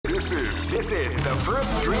This is the first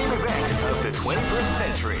dream event of the 21st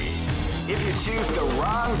century. If you choose the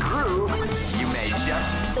wrong groove, you may just...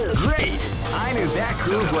 Great! I knew that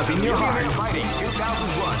groove was in your heart. Fighting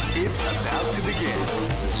 2001 is about to begin.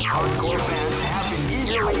 Hardcore fans have been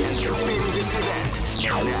eagerly anticipating this event.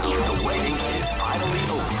 And now the waiting is finally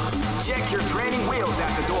over. Check your training wheels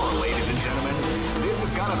at the door, ladies and gentlemen. This is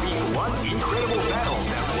gonna be one incredible battle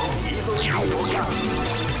that won't easily be forgotten.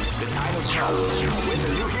 The time has come when the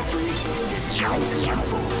new history is going to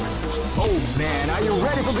unfold. Oh man, are you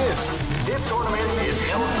ready for this? This tournament is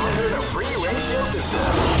held under the free ratio system.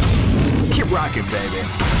 Keep rocking, baby.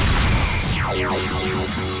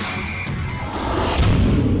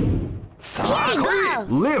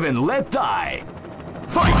 Live and let die.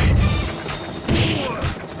 Fight!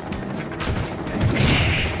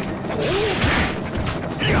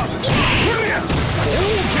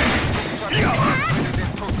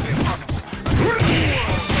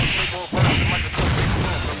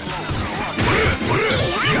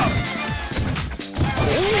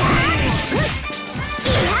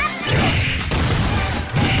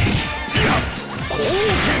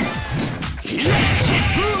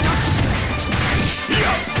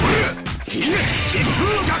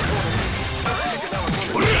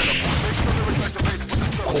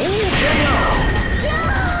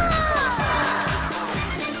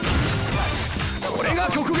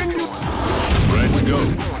 Let's go.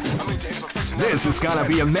 This is gonna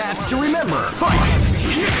be a match to remember. Fight!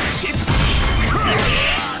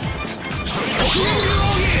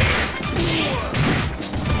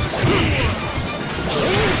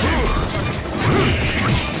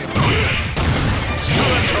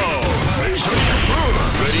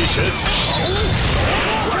 Ready, set.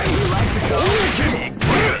 You like the color?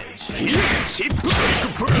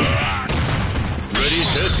 Ready,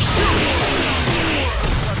 set.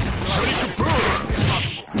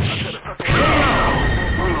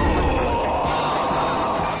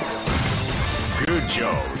 Good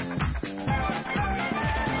job.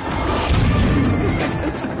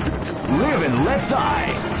 Live and let die.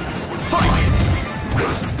 Fight!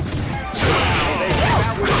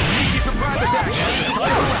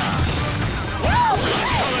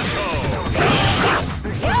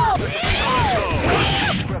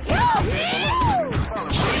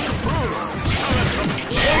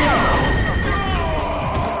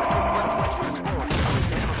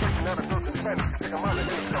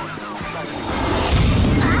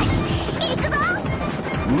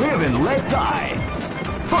 Live and let die.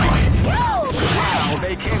 Fight! Wow,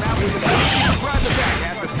 they came out with a right in the back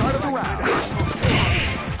at the start of the round.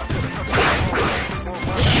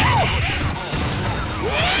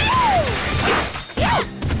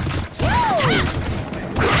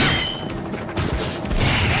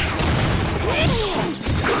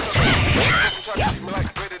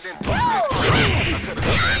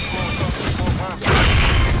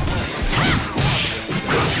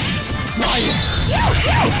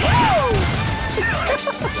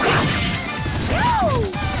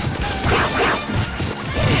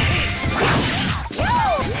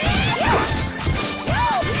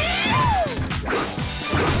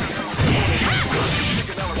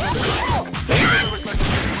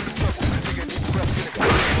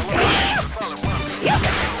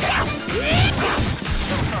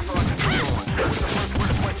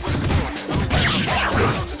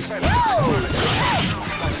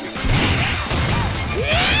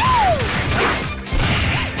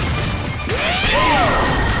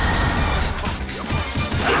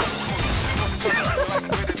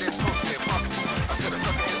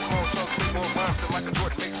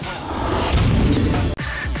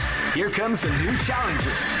 Here comes a new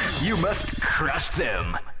challenger. You must crush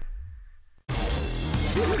them.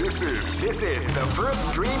 This is the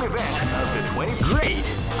first dream event of the 20.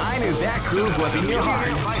 Great! I knew that groove was in your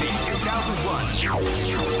heart. Fighting 2001.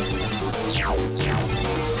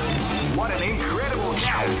 What an incredible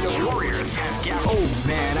cast of warriors has gathered. Oh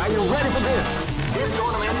man, are you ready for this? This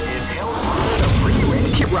tournament is held under the free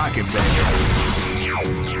range. Keep rocking, baby.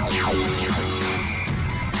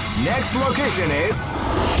 Next location is...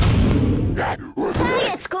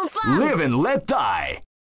 Targets confirmed. Live and let die.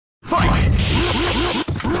 Fight!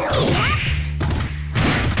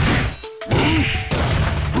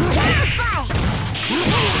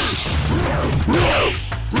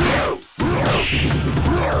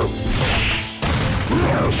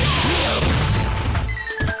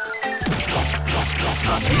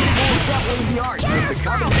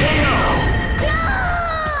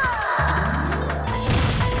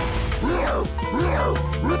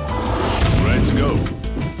 Let's go.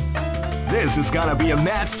 This is gonna be a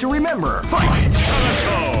match to remember. Fight!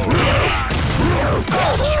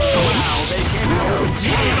 Wow, they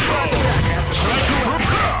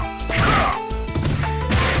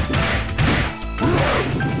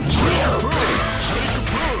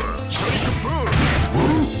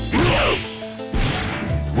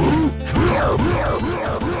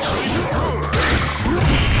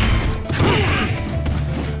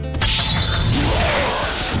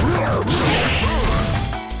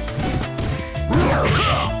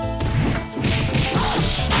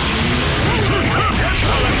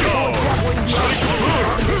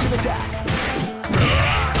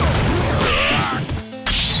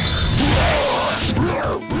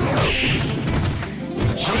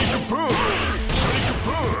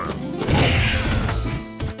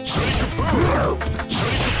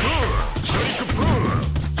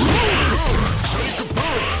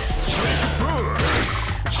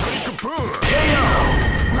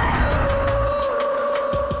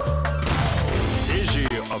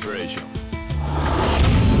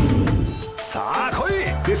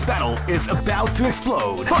This battle is about to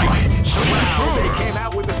explode. Fight! Wow, they came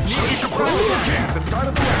out with a sneaky surprise at the start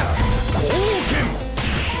of the round.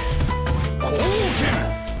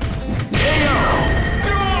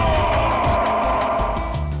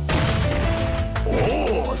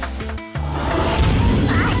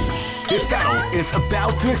 This battle is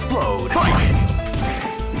about to explode. Fight!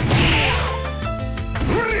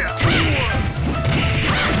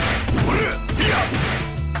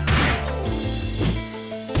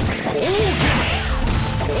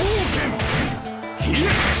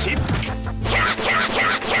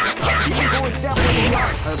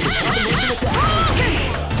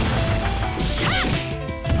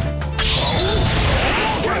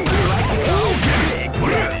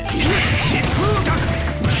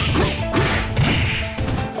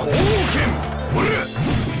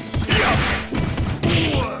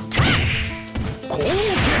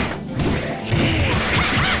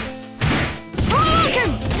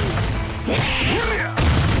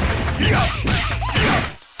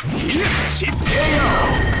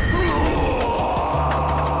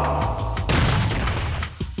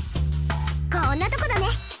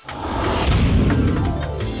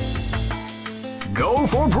 Go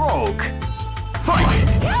for broke. Fight!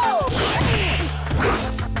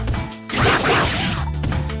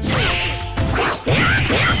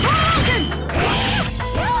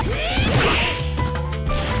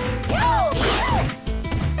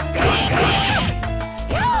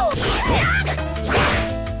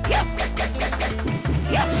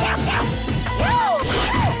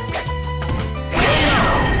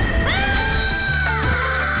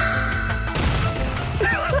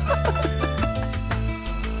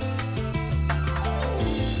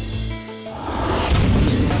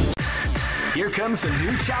 Here comes a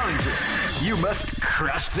new challenger. You must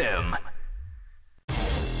crush them.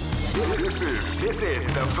 This is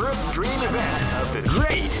the first dream event of the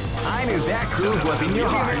great. I knew that groove was in your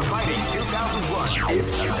heart. Fighting 2001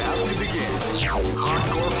 is about to begin.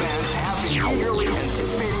 Hardcore fans have been eagerly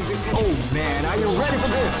anticipating this. Oh man, are you ready for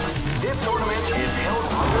this? This tournament is held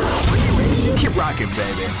under a free ratio. Keep rocking,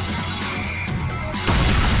 baby.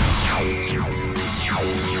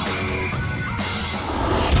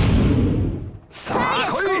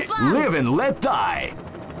 Live and let die.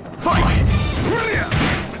 Fight!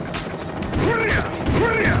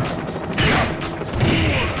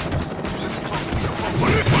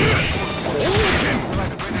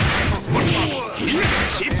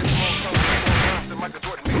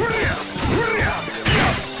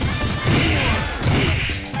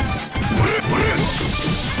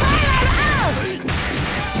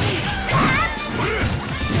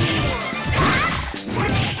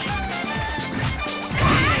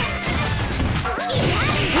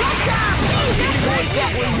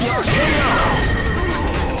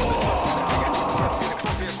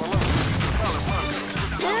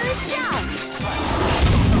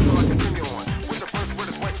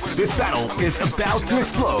 This battle is about to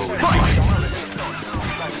explode. Fight!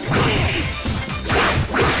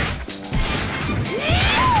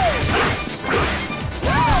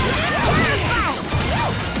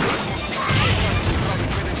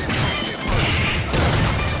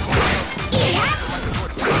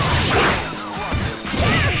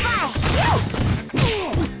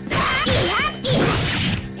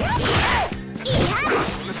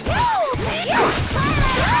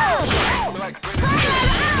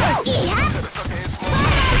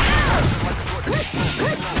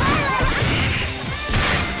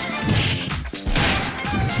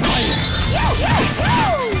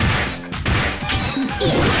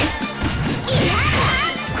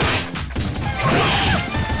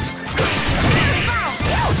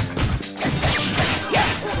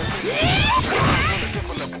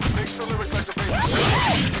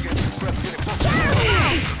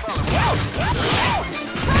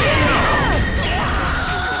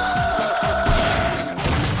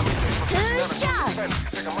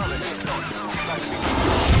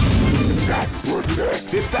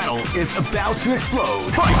 This battle is about to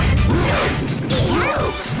explode. Fight!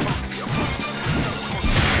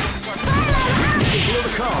 Feel the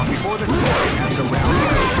calm before the storm as the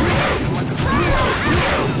round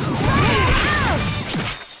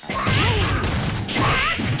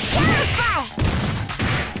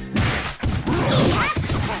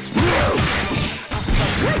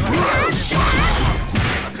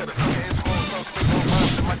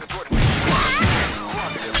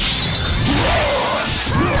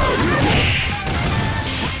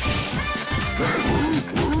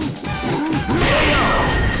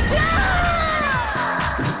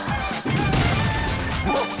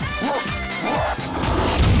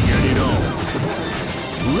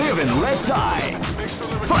Live and let die.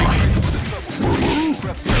 Fight!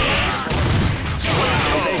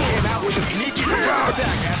 They came out with a unique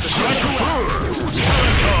attack at the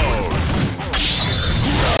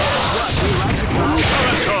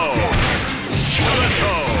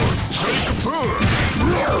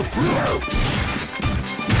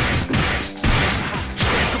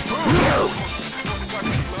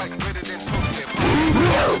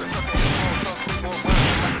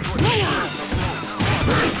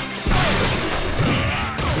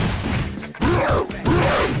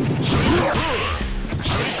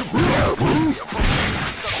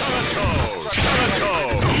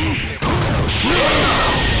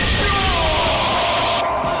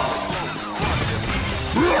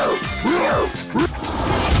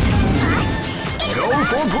Go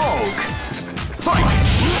for broke! Fight!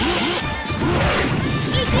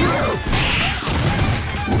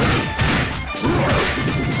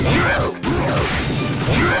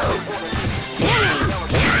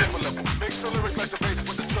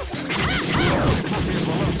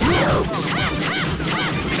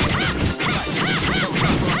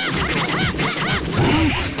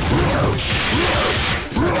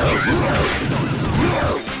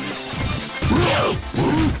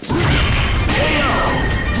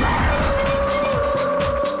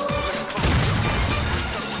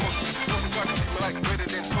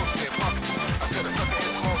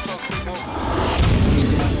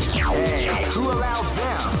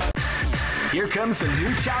 Here comes a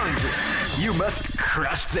new challenger. You must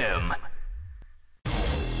crush them.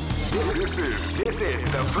 This is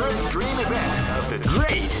the first dream event of the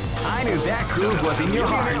great. I knew that groove was in your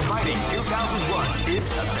heart. Fighting 2001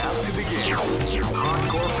 is about to begin.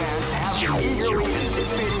 Hardcore fans have been eagerly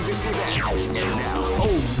anticipating this event. And now,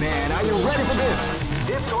 oh man, are you ready for this?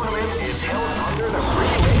 This tournament is held under the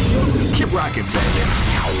free ratio system. Keep rocking, baby.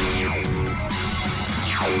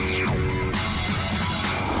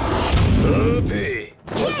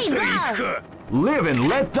 Live and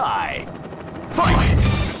let die. Fight!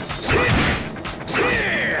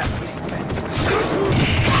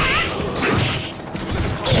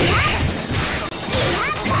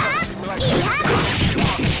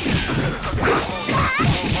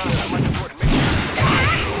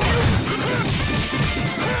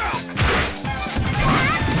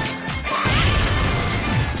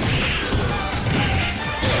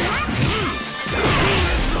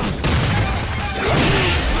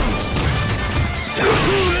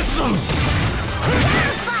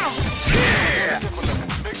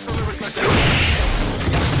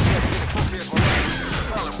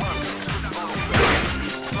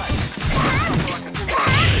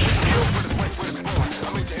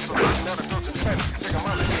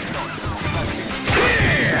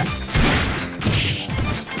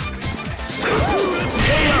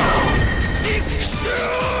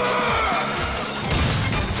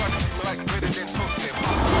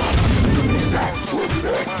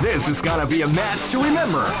 This is gonna be a match to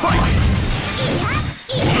remember. Fight!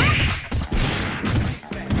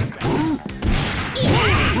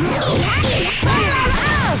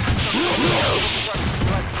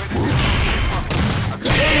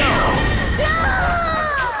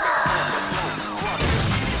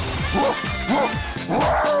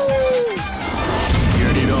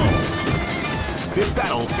 This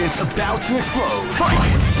battle is about to explode.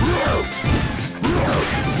 Fight!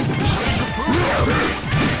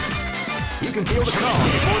 You can feel the calm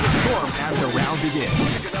before the storm as the round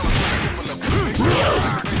begins.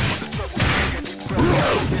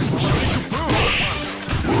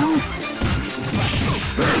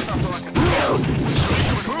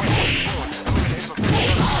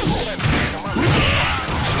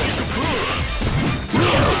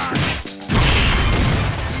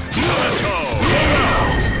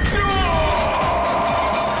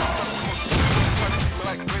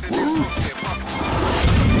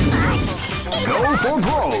 Go for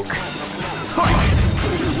broke! Fight!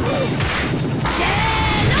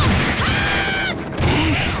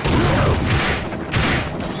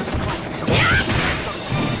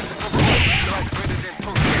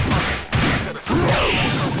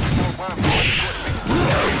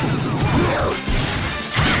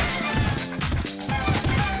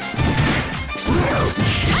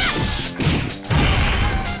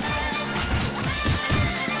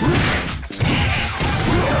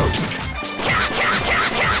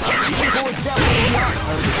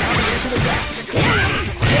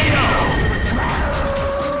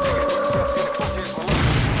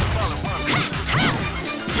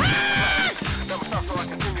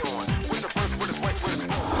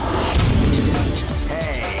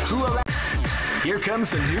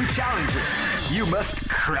 comes a new challenger. You must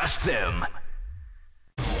crush them.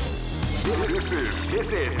 This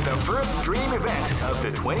is the first dream event of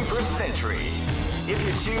the 21st century. If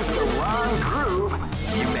you choose the wrong groove,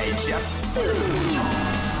 you may just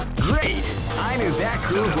lose. Great! I knew that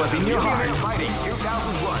groove was in your heart. Fighting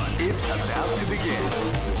 2001 is about to begin.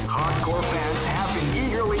 Hardcore fans have been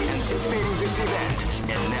eagerly anticipating this event,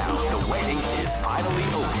 and now the waiting is finally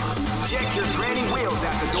over. Check your training wheels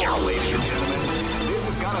at the door, ladies and gentlemen. This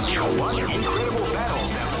is gonna be one incredible battle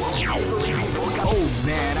that will easily be forgotten. Oh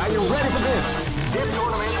man, are you ready for this? This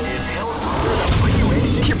tournament is held under the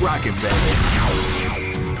regulation. Keep rocking, baby.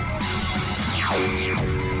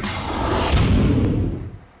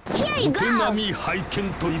 Here you go!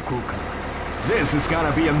 This is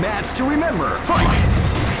gonna be a match to remember. Fight!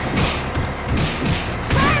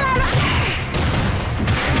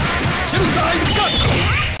 Suicide cut!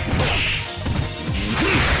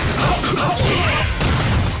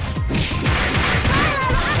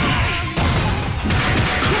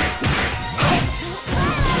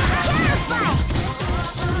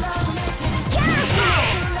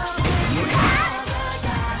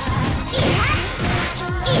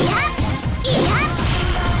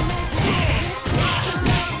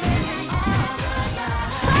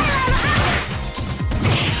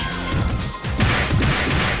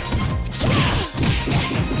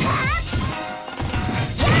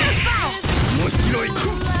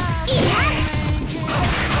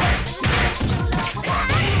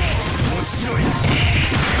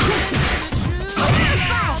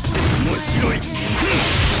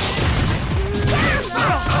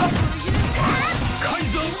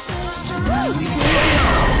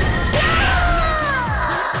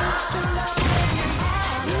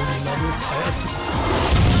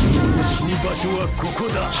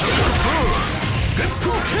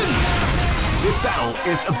 This battle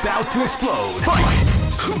is about to explode. Fight!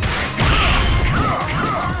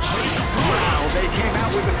 Wow, they came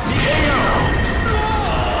out with a PKO!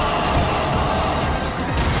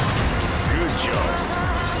 Good job.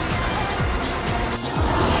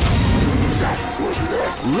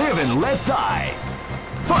 Live and let die.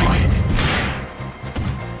 Fight!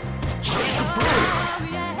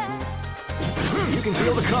 You can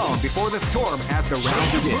feel the calm before the storm as the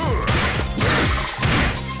round begins.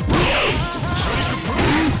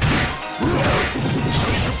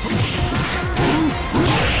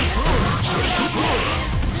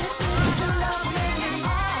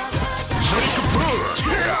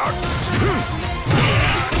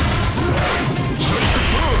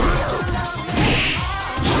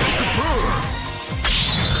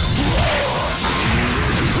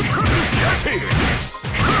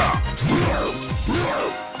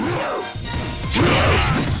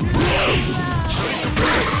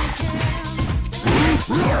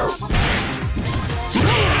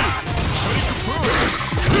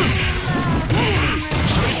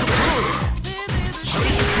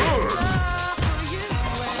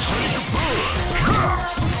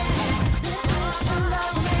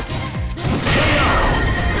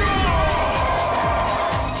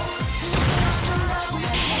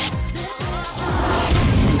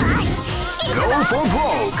 Go for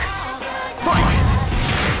broke! Fight!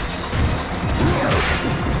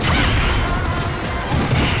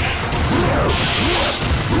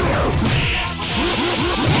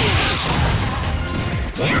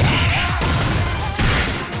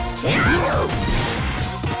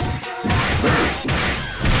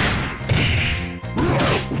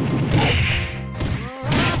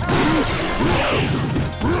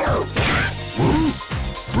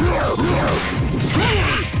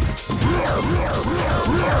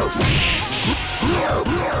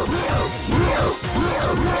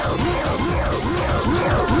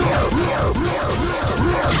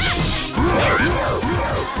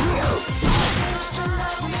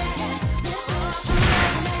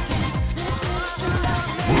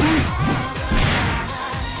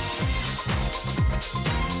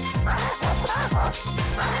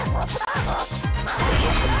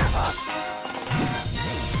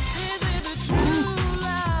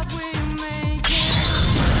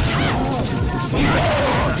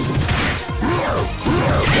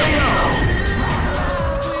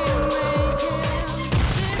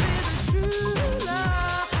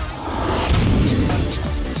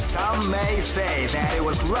 Say that it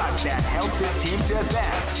was luck that helped this team to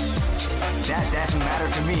advance. That doesn't matter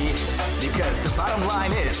to me, because the bottom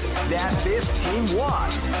line is that this team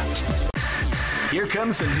won. Here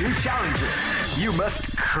comes a new challenger. You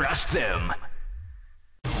must crush them.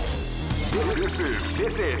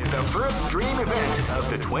 This is the first dream event of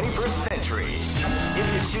the 21st century. If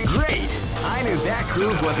you choose... Great! I knew that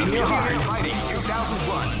groove was in your heart. Fighting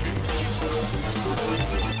 2001.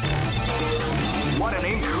 What an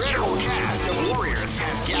incredible cast of warriors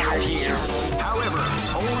has gathered here. However,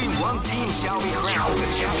 only one team shall be crowned the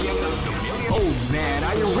champion of the million... Oh man,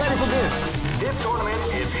 are you ready for this? This tournament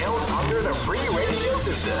is held under the free ratio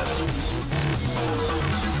system.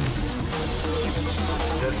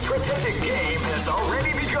 The strategic game has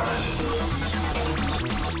already begun.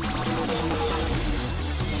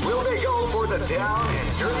 Will they go for the down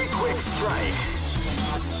and dirty quick strike?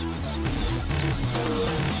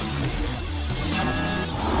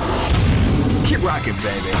 Keep rocking,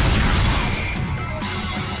 baby.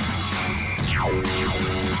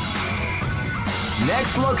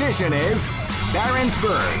 Next location is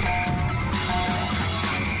Barentsburg.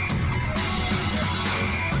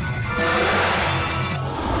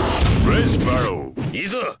 Race battle. い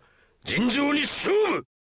ざ尋常に勝負.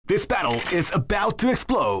 This battle is about to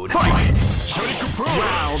explode. Fight!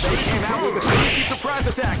 Wow, they came out with a sneaky surprise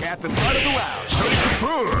attack at the start of the round.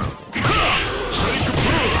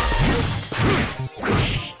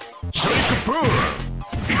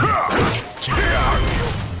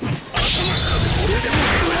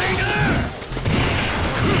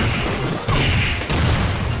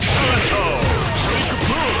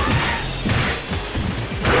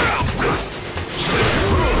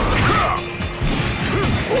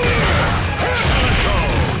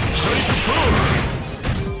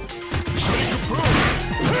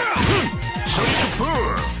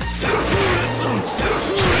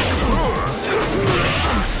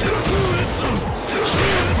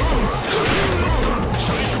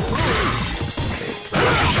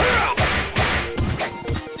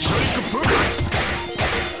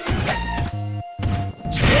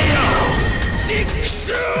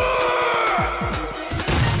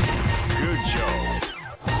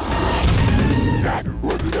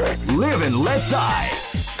 Live and let die.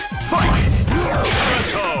 Fight!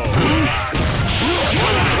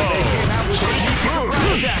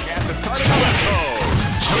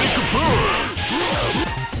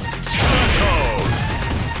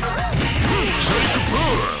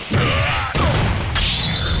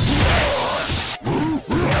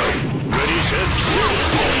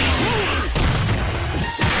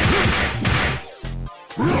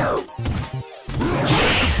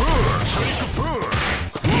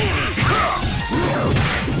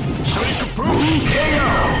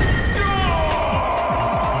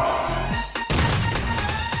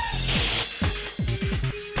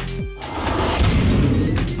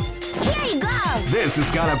 This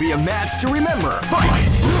is gonna be a match to remember. Fight!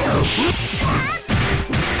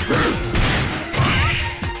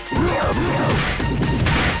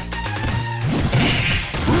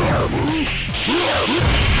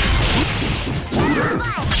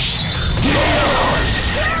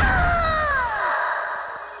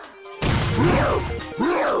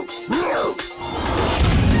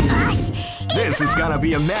 This is gonna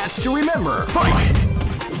be a match to remember. Fight!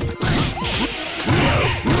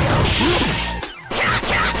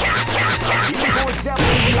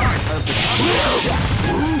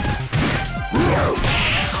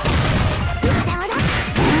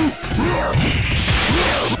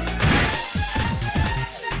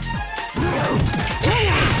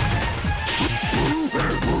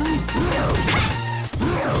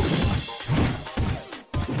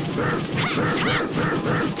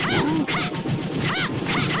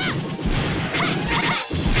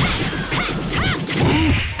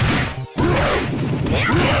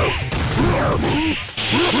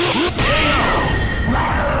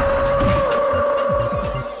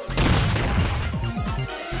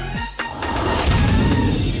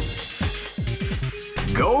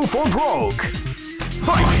 Go for broke.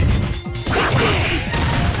 Fight!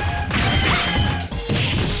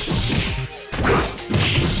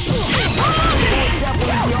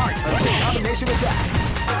 Combination attack.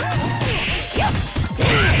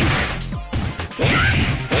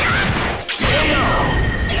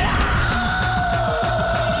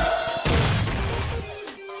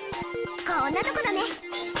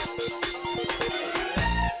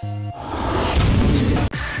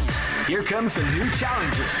 Here comes a new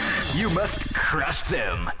challenger. You must crush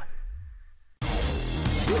them.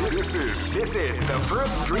 This is the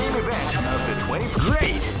first dream event of the 20th.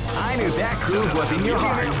 Great! I knew that groove was in your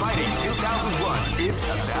heart. Fighting 2001 is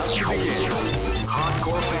about to begin.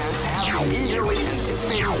 Hardcore fans have been eagerly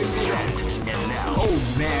anticipating this event. And now... Oh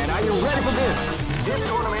man, are you ready for this? This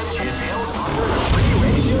tournament is held under the free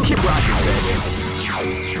ratio... Keep rocking, baby.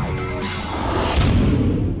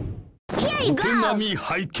 Here you go!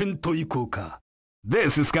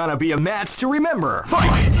 This is gonna be a match to remember.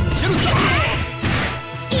 Fight!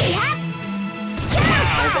 Yep!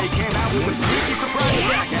 Wow, they came out with a sneaky surprise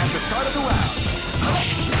attack at the start of the round.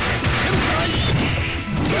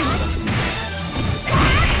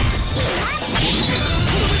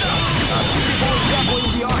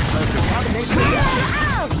 Juggling the art of the combination attack.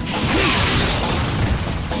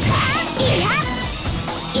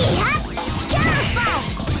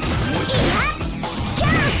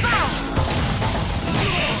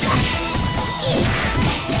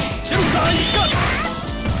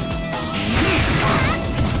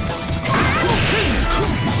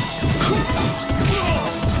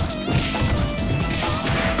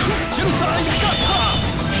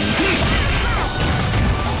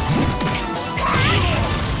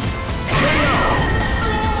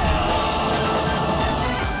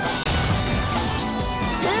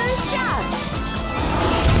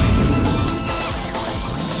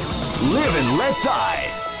 Live and let die.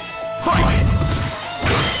 Fight!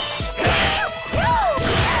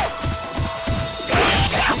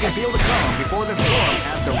 You can feel the calm before the storm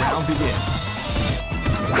as the round begins.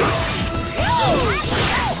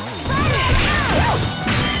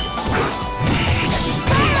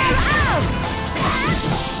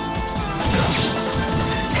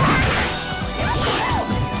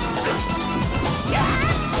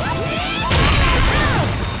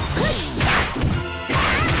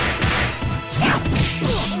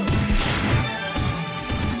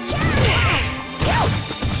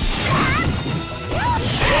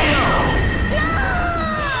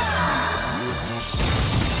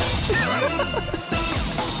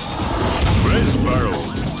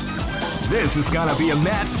 This is gonna be a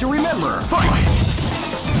match to remember. Fight!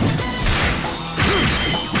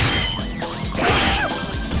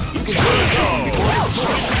 You can feel the song before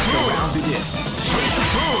the round begins.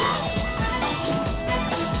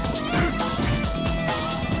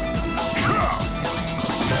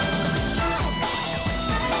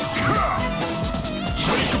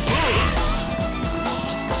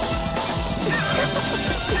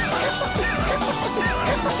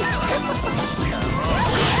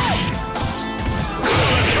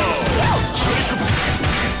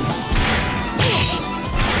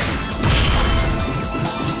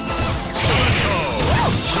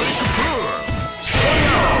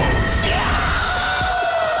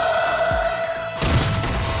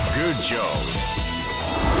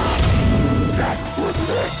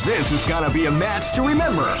 This is gonna be a match to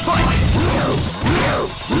remember. Fight!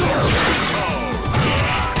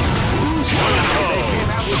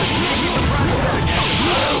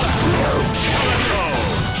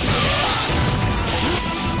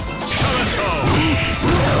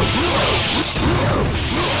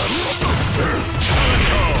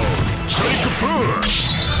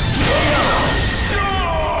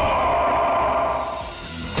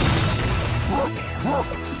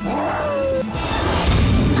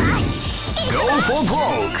 Go for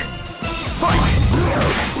broke! Fight!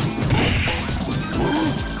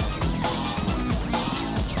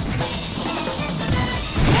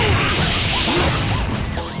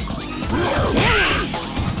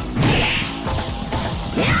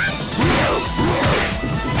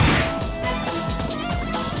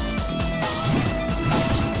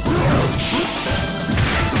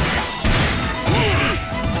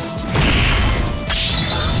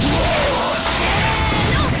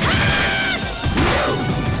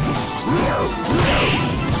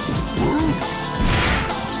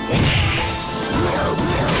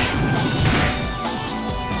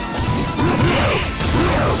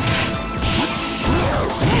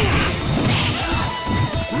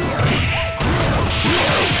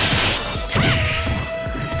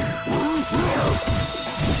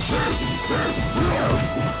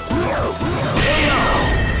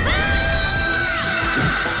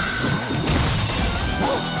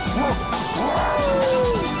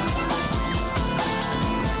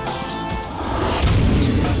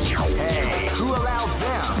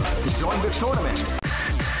 Tournament.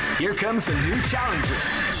 Here comes a new challenger.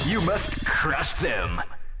 You must crush them.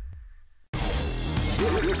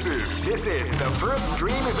 This is the first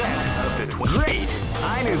dream event of the Great!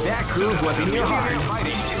 I knew that groove was in your heart.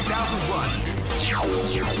 Fighting 2001.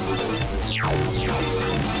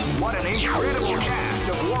 What an incredible cast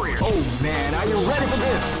of warriors. Oh man, are you ready for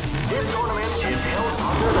this? This tournament is held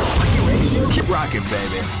under the free ratio. Keep rocking,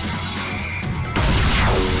 baby.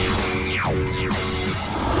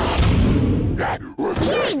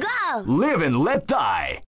 Here we go! Live and let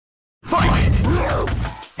die! Fight! They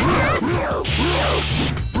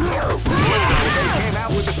came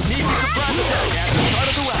out with a sneaky surprise attack at the start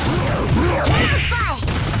of the round.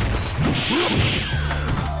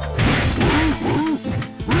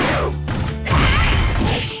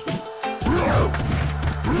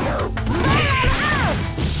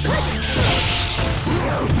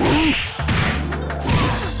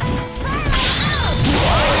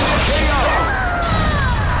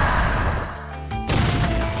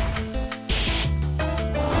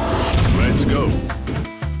 Let's go.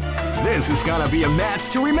 This is gonna be a match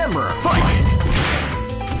to remember. Fight!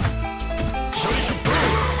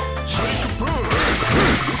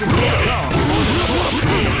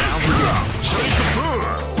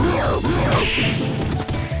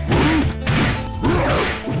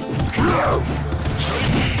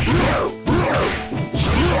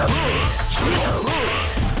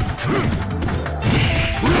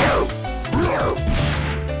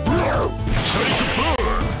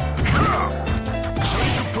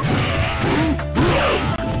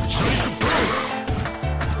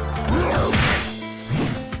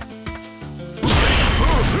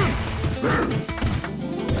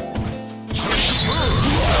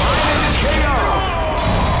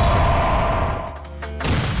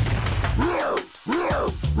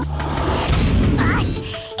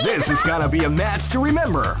 This is gonna be a match to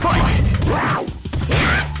remember. Fight! Wow!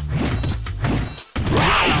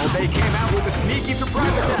 They came out with a sneaky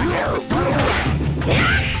surprise attack.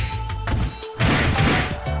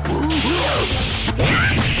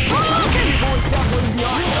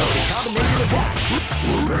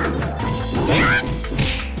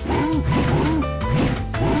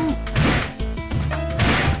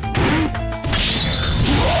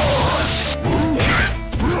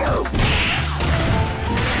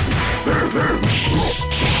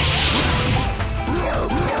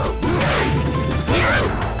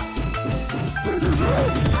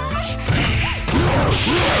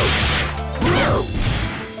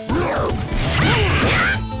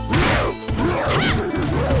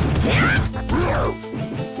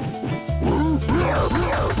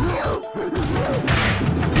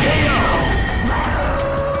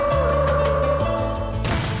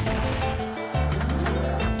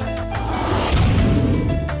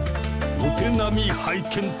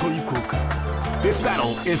 This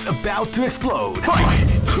battle is about to explode. Fight!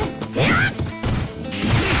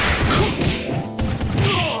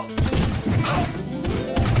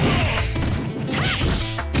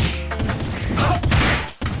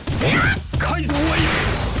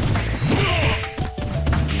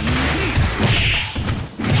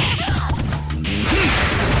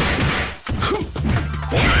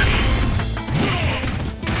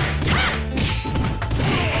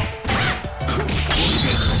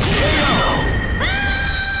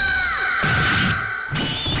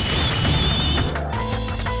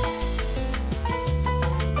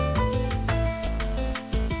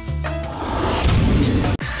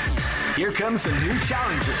 Here comes a new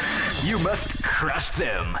challenger. You must crush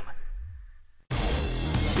them.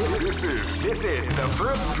 This is the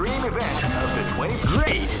first dream event of the 20th.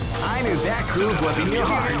 Great! I knew that groove was in your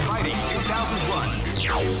heart. Fighting 2001.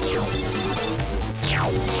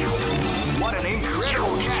 What an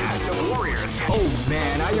incredible cast of warriors. Oh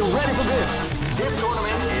man, are you ready for this? This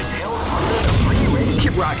tournament is held under the free range.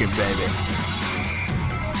 Keep rocking, baby.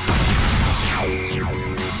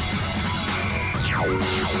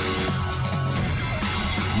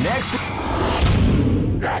 Next.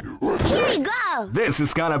 Here we go! This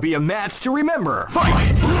is gonna be a match to remember. Fight!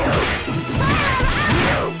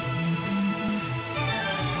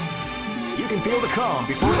 You can feel the calm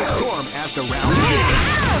before the storm as the round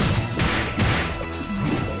begins.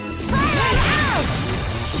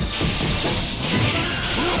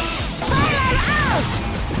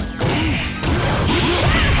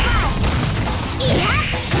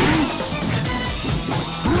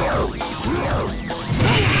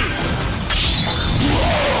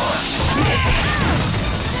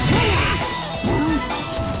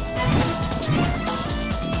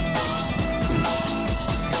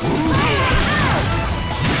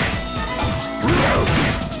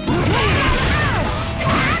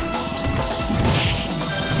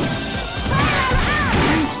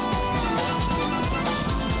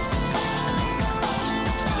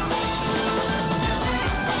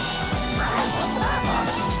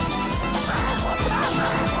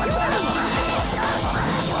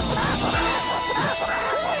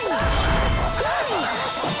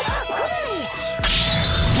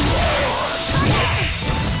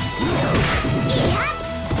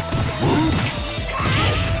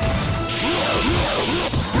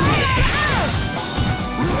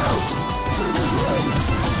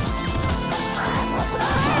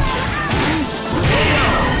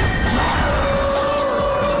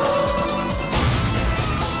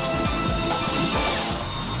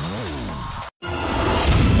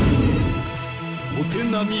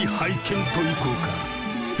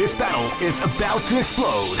 This battle is about to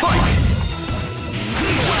explode. Fight!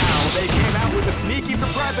 Wow, they came out with a sneaky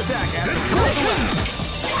surprise attack at the start of the round.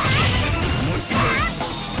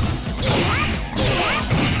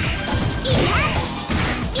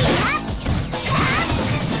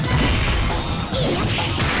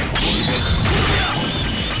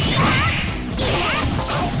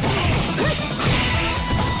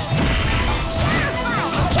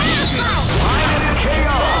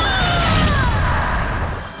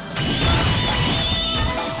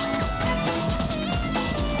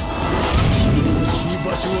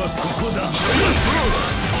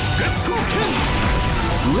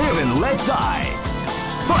 Live and let die.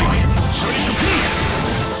 Fight!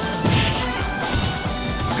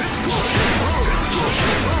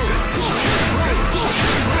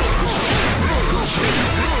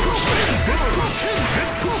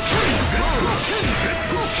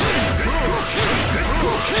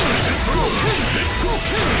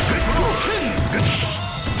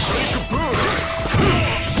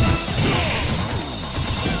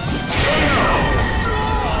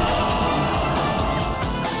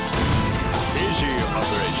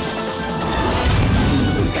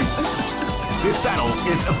 This battle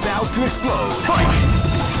is about to explode. Fight!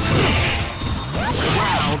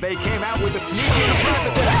 Wow, they came out with a sneaky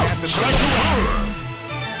surprise attack at the start of the round.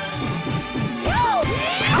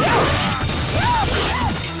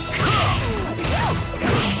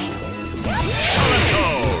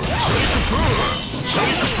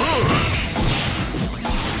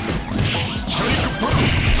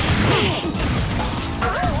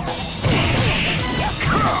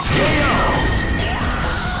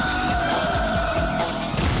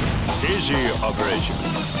 Easy operation.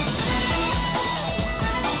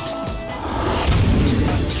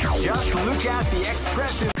 Just look at the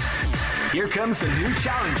expression. Here comes a new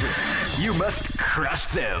challenger. You must crush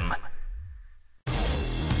them.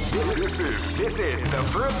 This is the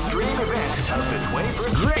first dream event of the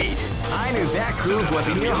 21st. Great! I knew that groove was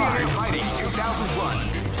in your heart. Fighting 2001.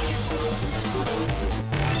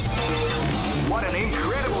 What an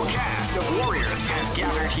incredible cast of warriors has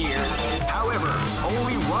gathered here. However,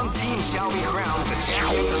 only one team shall be crowned the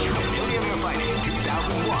champions of the Millionaire Fighting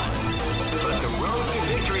 2001. But the road to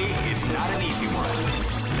victory is not an easy one.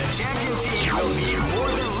 The champion team will need more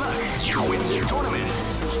than luck to win this tournament.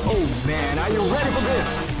 Oh man, are you ready for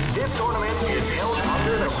this? This tournament is held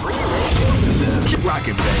under the free ratio system. Keep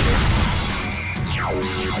rocking, baby.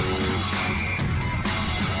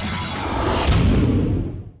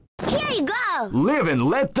 Here you go! Live and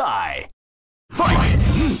let die. Fight!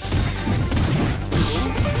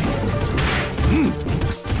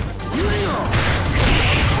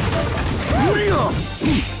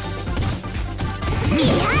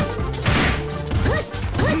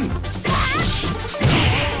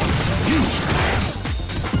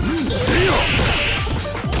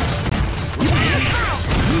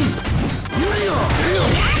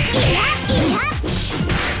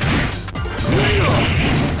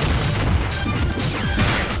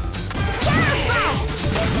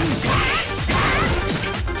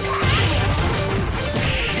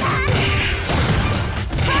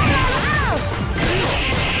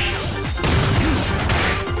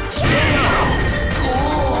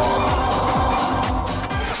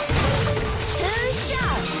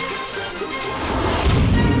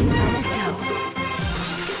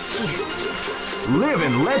 Live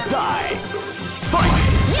and let die. Fight!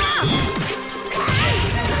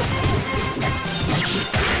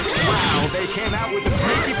 Wow, they came out with a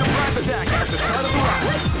sneaky surprise attack at the start of the round.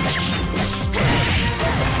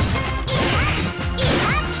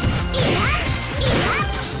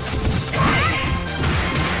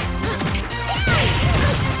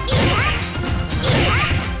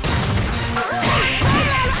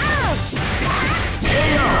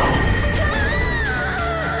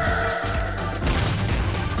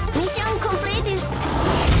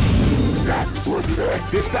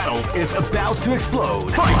 This battle is about to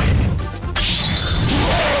explode. Fight!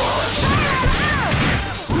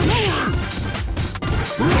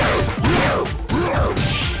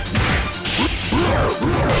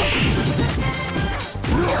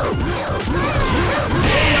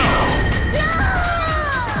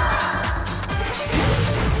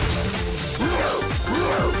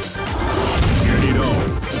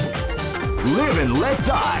 Live and let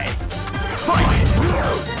die. Fight!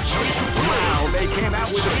 Wow, they came out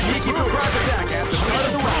with a sneaky surprise attack at the start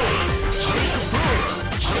of the round.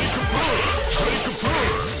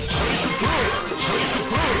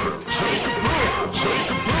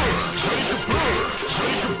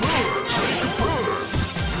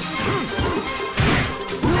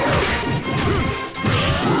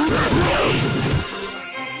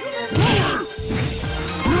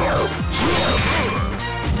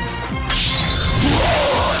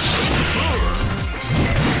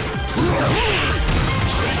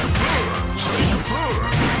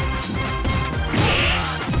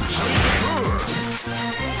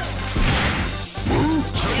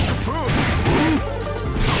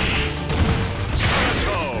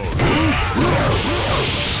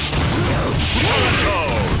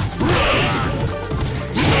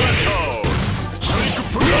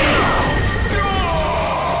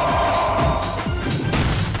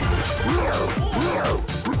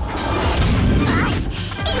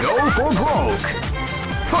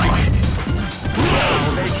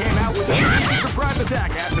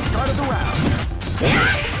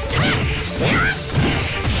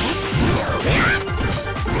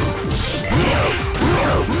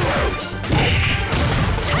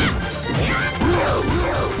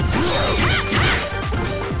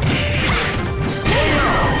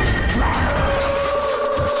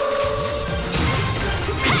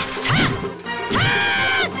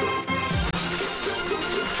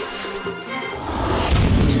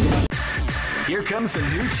 Here comes a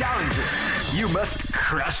new challenger. You must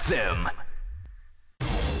crush them.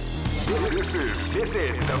 This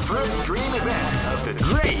is the first dream event of the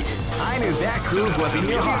Great! I knew that groove was in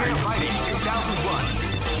your heart. Fighting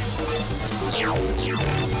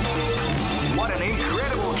 2001. What an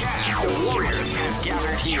incredible cast of warriors has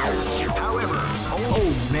gathered here. However,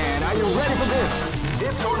 oh man, are you ready for this?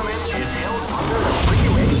 This tournament is held under the free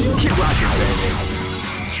ratio. Keep rocking, baby.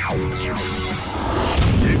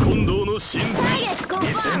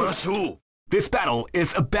 This battle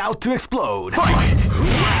is about to explode. Fight!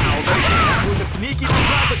 Wow, they came out with a sneaky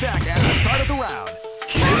surprise attack at the start of the round.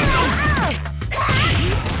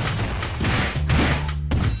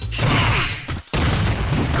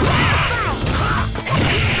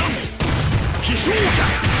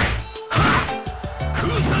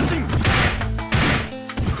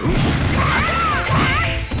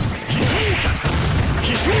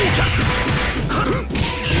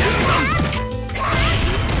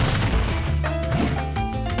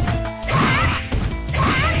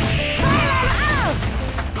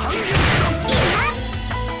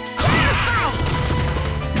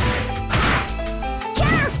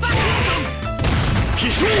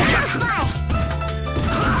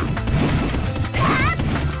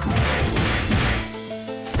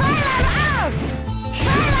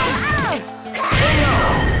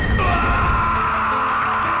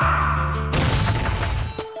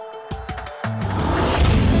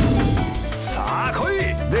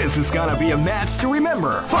 This is gonna be a match to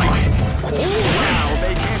remember. Fight! Wow,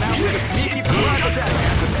 they came out with a sneaky surprise attack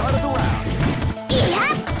at the start of the round.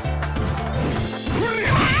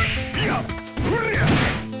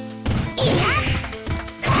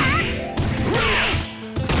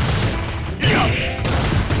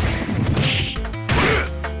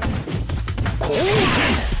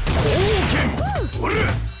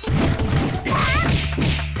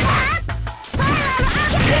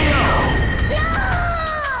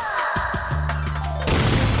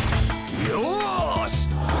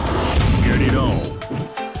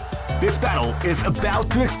 This battle is about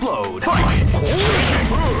to explode. Fight! Wow,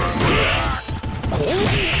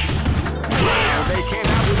 they came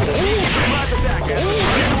out with a sneaky surprise attack at the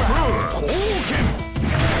start of the round.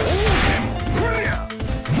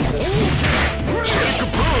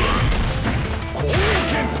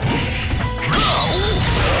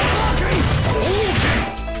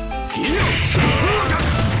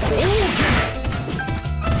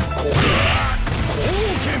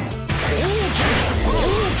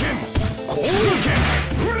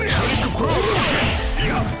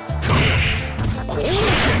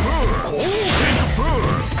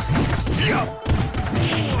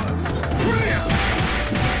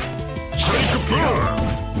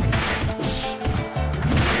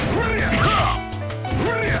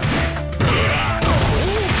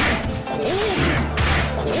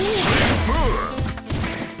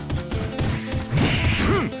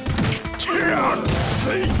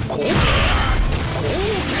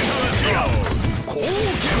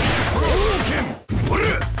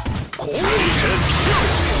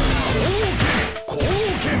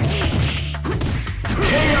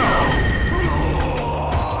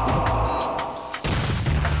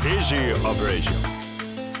 Easy operation.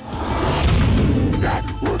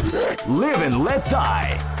 Live and let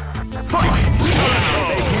die. Fight!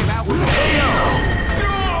 They came out with a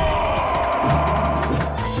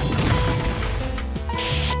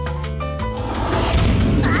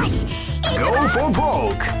Go for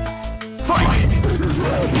broke. Fight!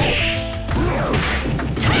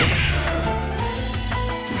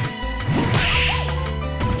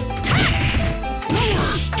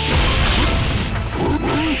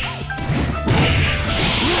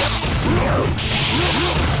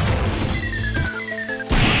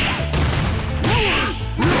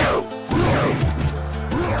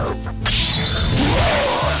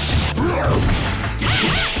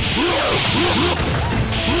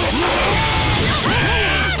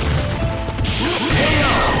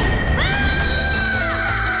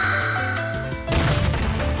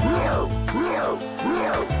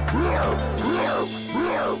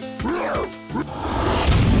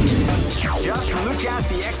 Just look at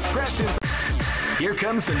the expressions. Here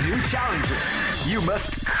comes a new challenger. You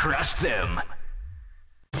must crush them.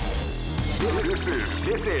 This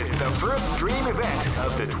is the first dream event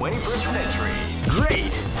of the 21st century.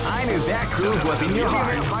 Great! I knew that groove was in your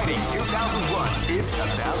heart. Fighting 2001 is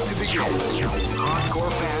about to begin.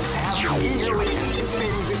 Hardcore fans have been eagerly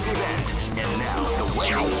anticipating this event, and now the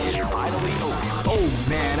waiting is finally over. Oh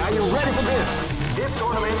man, are you ready for this? This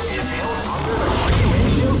tournament is held under the free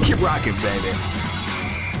ratios. Keep rocking, baby.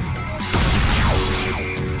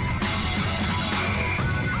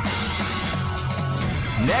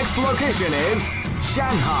 Next location is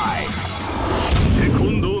Shanghai. テコ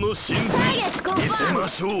ンドーの真髄見せま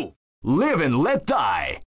しょう。 Live and let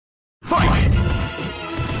die. Fight!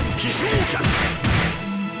 飛翔脚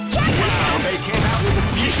Wow, they came out with a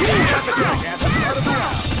飛翔脚 at the start of the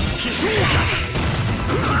round. 飛翔脚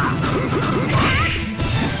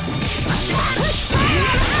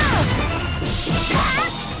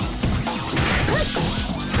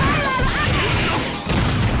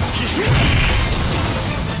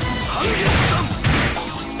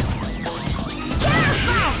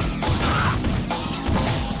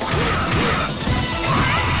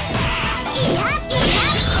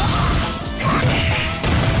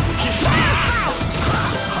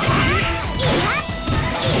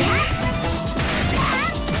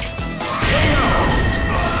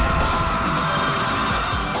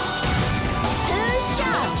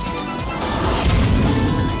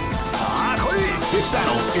This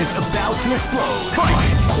battle is about to explode. Fight!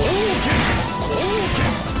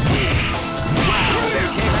 Wow, they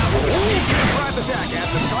came out with a surprise attack at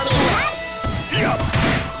the start of the round.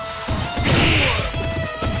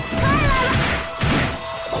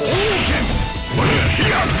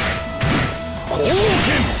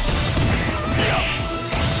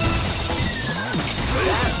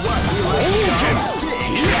 That's what we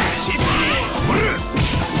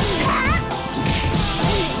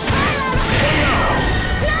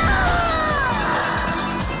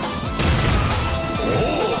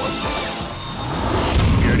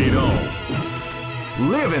Get it on.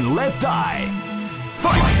 Live and let die.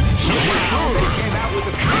 Fight! Wow, they came out with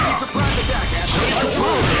a surprise attack at the start of the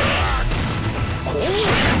round.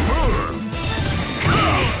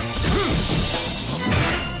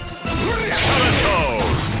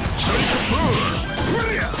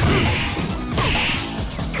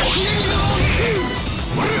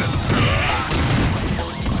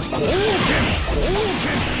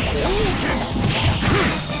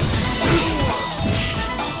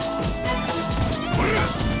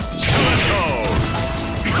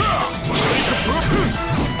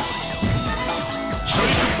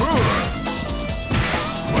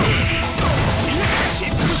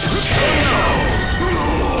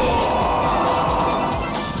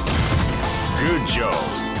 Good job.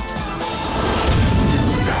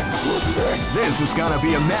 This is gonna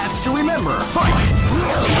be a match to remember. Fight! They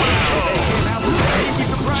came out with a sneaky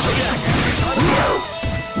surprise attack at the start of the round.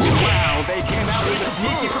 Wow, they came out with a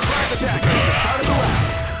sneaky surprise attack at the start of the round.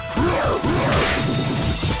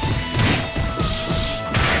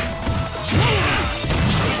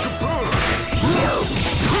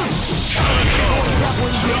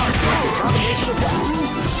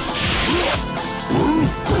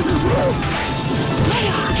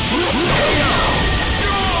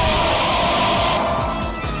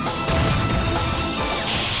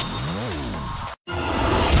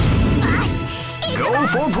 Go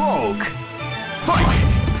for broke! Fight!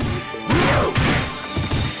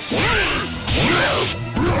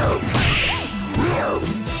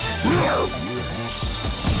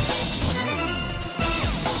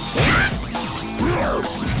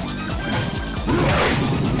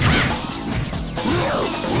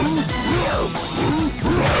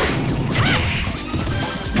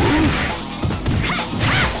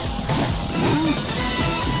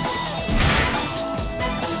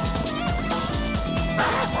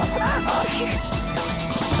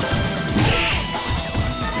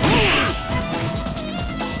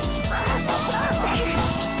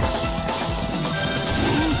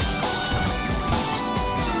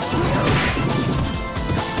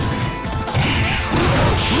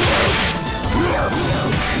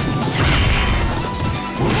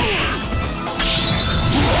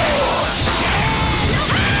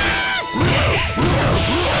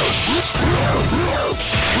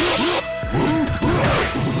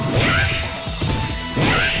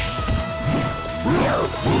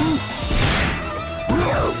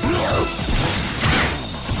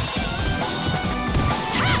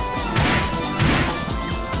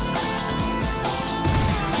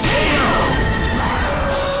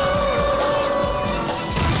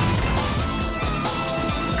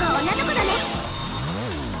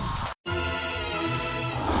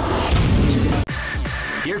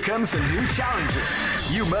 Here comes a new challenger.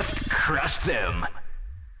 You must crush them.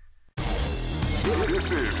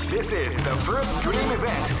 This is the first dream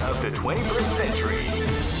event of the 21st century.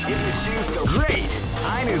 If you choose the great,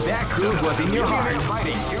 I knew that groove was in your heart.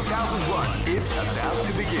 Fighting 2001 is about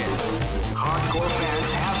to begin. Hardcore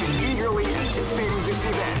fans have been eagerly anticipating this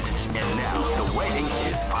event, and now the waiting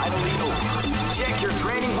is finally over. Check your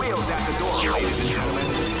training wheels at the door, ladies and gentlemen.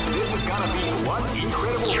 This is gonna be one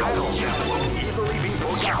incredible battle that won't easily be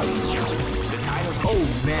forgotten. The time is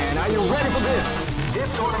Oh man, are you ready for this?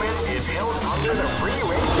 This tournament is held under the free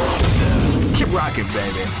ratio system. Keep rocking,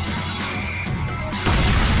 baby.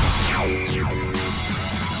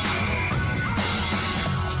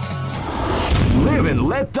 Live and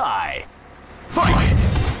let die. Fight!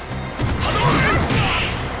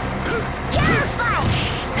 Counter spike!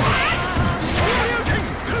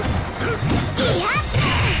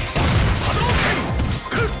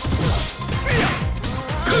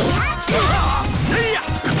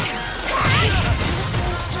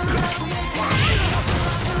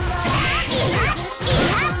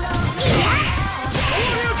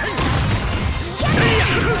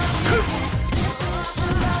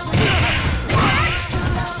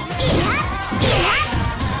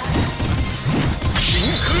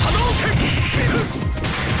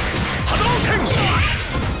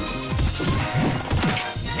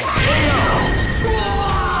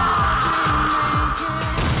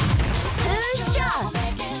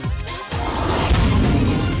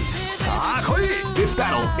 This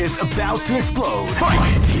battle is about to explode.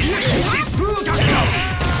 Fight!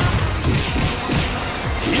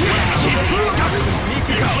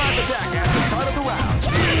 Attack at the start of the round.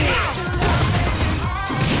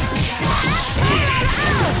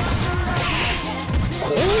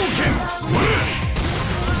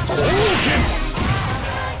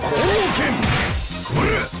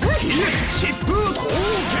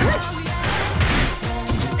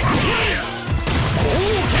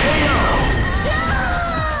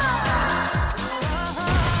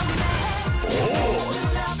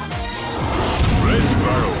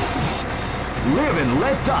 Live and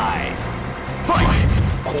let die.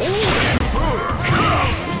 Fight!